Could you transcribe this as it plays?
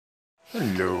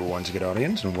Hello once again,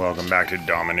 audience, and welcome back to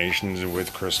DomiNations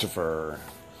with Christopher.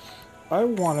 I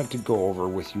wanted to go over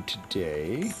with you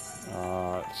today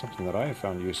something that I have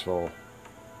found useful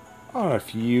on a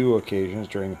few occasions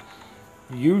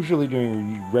usually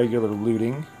during regular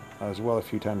looting, as well a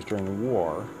few times during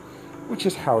war, which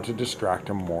is how to distract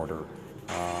a mortar.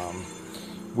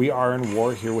 We are in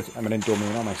war here with Eminent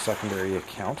Domain on my secondary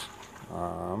account.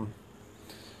 And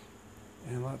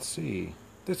let's see.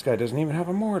 This guy doesn't even have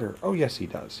a mortar. Oh, yes, he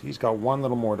does. He's got one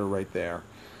little mortar right there.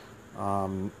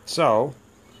 So,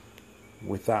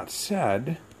 with that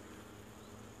said,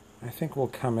 I think we'll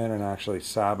come in and actually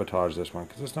sabotage this one,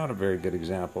 because it's not a very good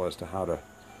example as to how to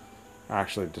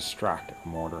actually distract a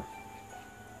mortar.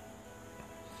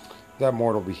 That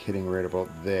mortar will be hitting right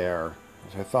about there.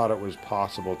 If I thought it was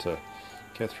possible to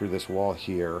get through this wall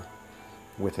here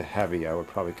with a heavy, I would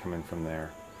probably come in from there.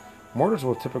 Mortars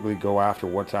will typically go after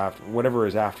whatever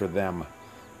is after them,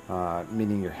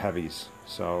 meaning your heavies.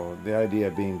 So the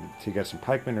idea being to get some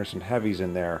pikemen or some heavies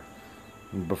in there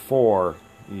before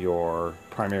your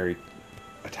primary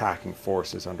attacking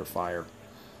force is under fire.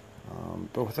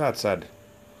 But with that said,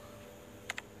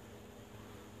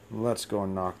 let's go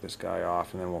and knock this guy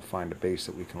off, and then we'll find a base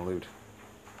that we can loot.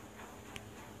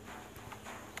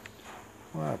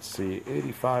 Let's see,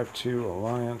 85-2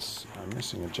 Alliance. I'm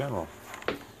missing a general.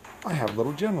 I have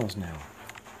little generals now.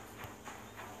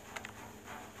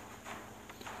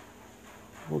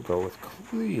 We'll go with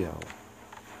Cleo.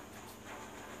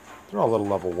 They're all little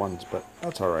level 1s, but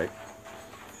that's alright.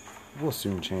 We'll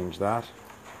soon change that.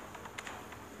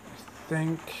 I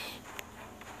think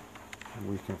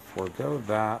we can forego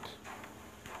that.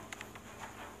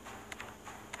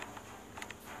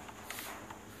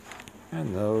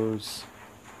 And those.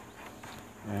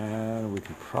 And we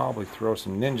can probably throw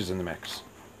some ninjas in the mix,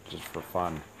 just for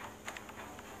fun.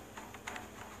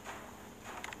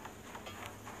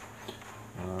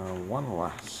 One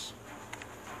less.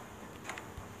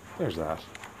 There's that.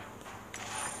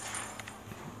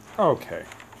 Okay.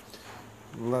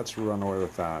 Let's run away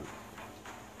with that.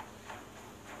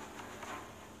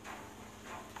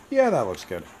 Yeah, that looks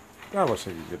good. That looks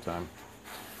like a good time.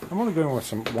 I'm only going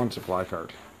with one supply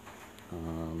cart.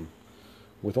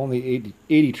 With only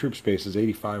 80 troop spaces,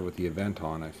 85 with the event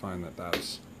on, I find that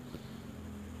that's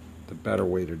the better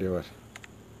way to do it.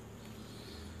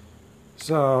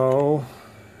 So,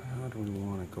 how do we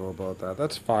want to go about that?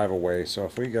 That's 5 away, so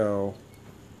if we go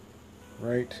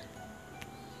right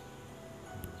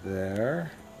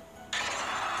there,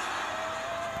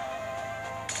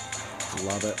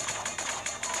 love it.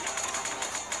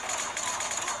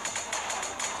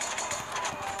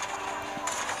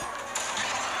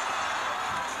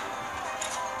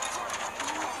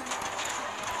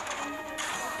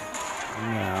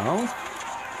 Now,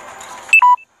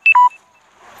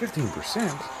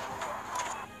 15%?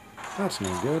 That's no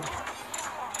good.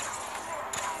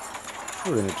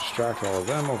 We're going to distract all of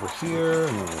them over here,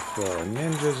 and then we'll throw our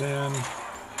ninjas in.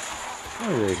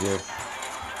 Oh, right here.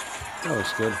 That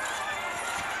looks good.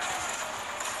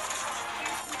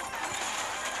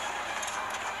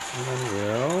 And then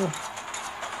we'll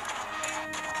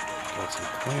get some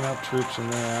cleanup troops in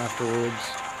there afterwards.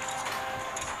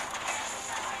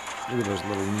 Look at those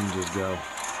little ninjas go.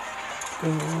 Go,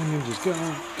 ninjas, go,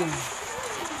 go.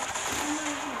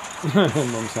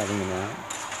 Mom's having a nap.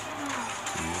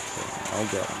 Okay, I'll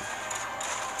get him.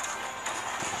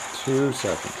 2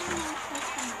 seconds.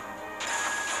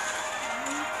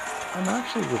 I'm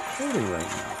actually recording right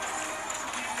now.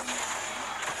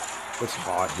 It's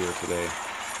hot here today.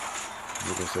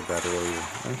 Like I said that earlier.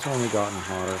 It's only gotten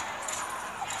hotter.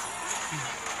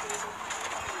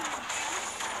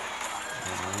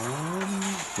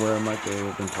 Where might they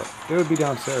have been put? They would be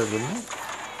downstairs, wouldn't it?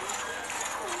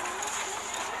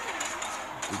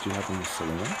 Did you happen to see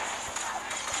them?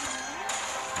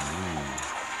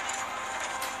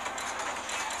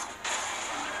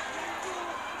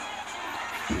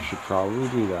 We should probably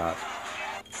do that.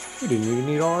 We didn't even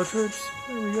need all our troops.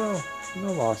 There we go.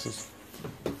 No losses.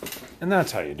 And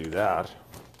that's how you do that.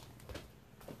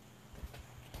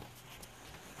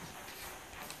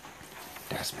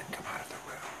 Desmond, come out of the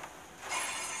room.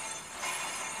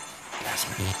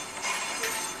 Desmond.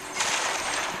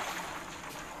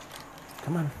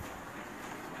 Come on.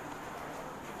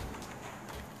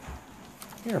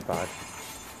 Here, bud.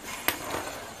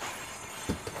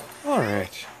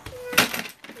 Alright.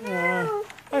 I'm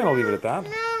gonna leave it at that.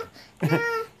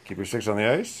 Keep your sticks on the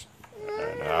ice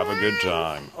and have a good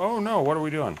time. Oh no, what are we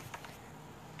doing?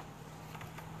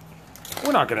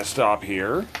 We're not gonna stop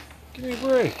here. Give me a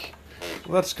break.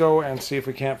 Let's go and see if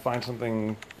we can't find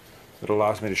something that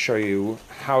allows me to show you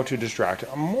how to distract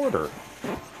a mortar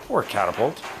or a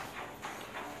catapult.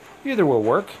 Either will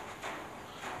work.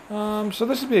 So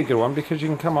this would be a good one because you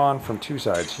can come on from two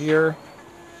sides here.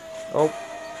 Oh,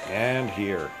 and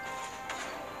here.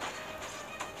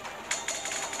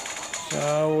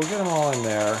 So we'll get them all in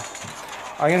there.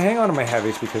 I'm going to hang on to my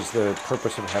heavies because the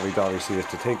purpose of a heavy obviously is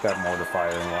to take that mortar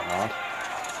fire and whatnot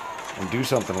and do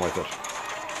something with it.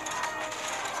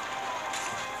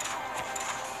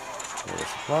 There's a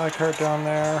supply cart down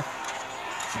there.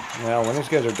 Now when these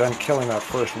guys are done killing that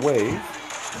first wave,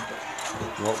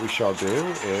 what we shall do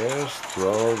is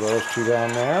throw those two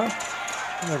down there,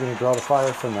 and they're going to draw the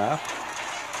fire from that.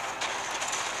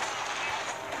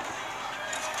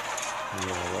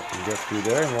 We'll let them get through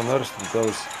there, and you'll notice that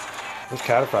those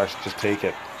catapults just take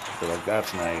it. They're like,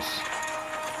 that's nice.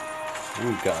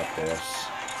 We got this.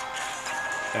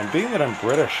 And being that I'm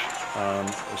British,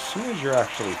 as soon as you're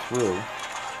actually through,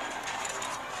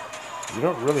 you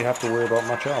don't really have to worry about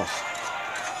much else.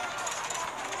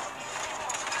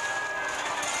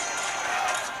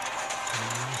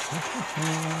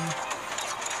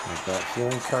 Make that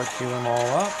healing cart heal them all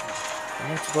up.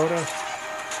 And that's about it.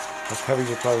 Those heavies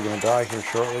are probably going to die here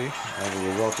shortly as a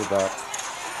result of that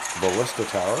ballista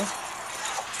tower.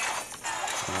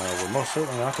 We're most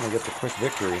certainly not going to get the quick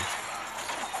victory.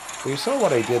 But you saw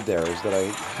what I did there is that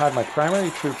I had my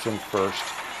primary troops in first,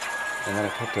 and then I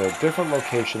picked a different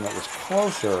location that was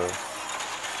closer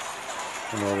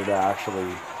in order to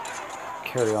actually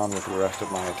carry on with the rest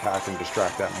of my attack and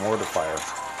distract that mortar fire.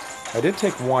 I did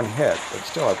take one hit, but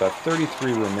still I've got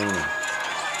 33 remaining.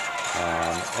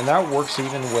 And that works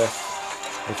even with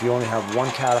if you only have one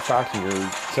cataphract and you're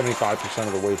 75%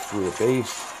 of the way through a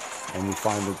base, and you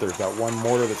find that there's that one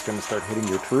mortar that's going to start hitting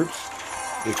your troops.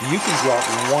 If you can drop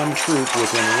one troop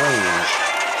within range,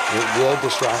 it will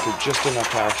distract it just enough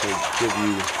to actually give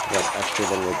you that extra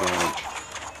little advantage.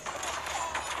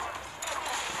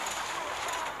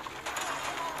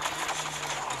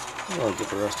 I'll get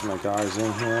the rest of my guys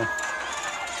in here.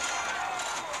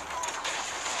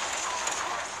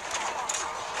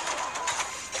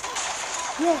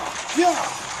 Yeah.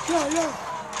 There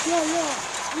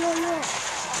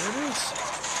it is.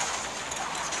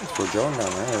 It's for Joan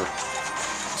down there.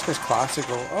 This guy's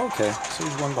classical. Oh, okay, so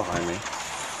he's one behind me.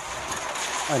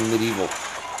 I'm medieval.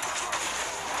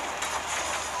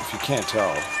 If you can't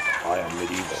tell, I am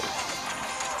medieval.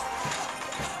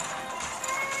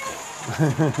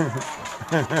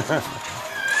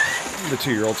 The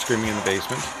 2-year-old screaming in the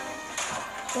basement.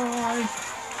 Bye.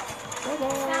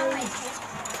 Bye-bye.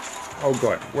 Oh,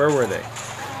 good. Where were they? They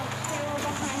were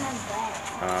behind a bed.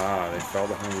 Ah, they fell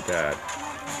behind your dad.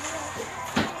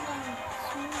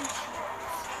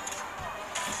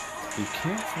 You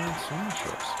can't find swimming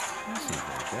chips. That's not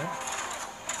very good.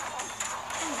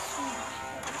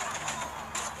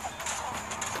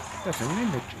 That's a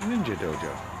ninja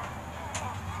dojo.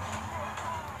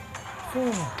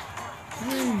 4,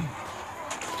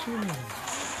 3, 2.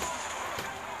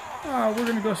 We're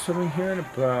going to go swimming here in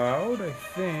about, I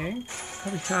think,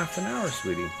 probably half an hour,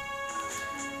 sweetie.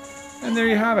 And there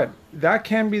you have it. That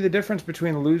can be the difference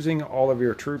between losing all of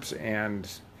your troops and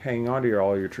hanging on to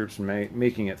all your troops and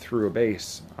making it through a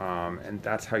base. And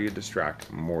that's how you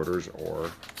distract mortars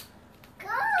or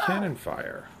cannon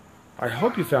fire. I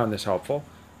hope you found this helpful.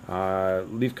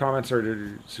 Leave comments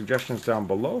or suggestions down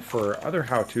below for other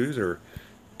how-tos or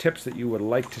tips that you would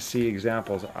like to see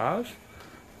examples of.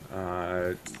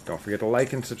 Don't forget to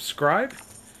like and subscribe.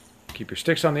 Keep your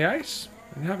sticks on the ice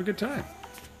and have a good time.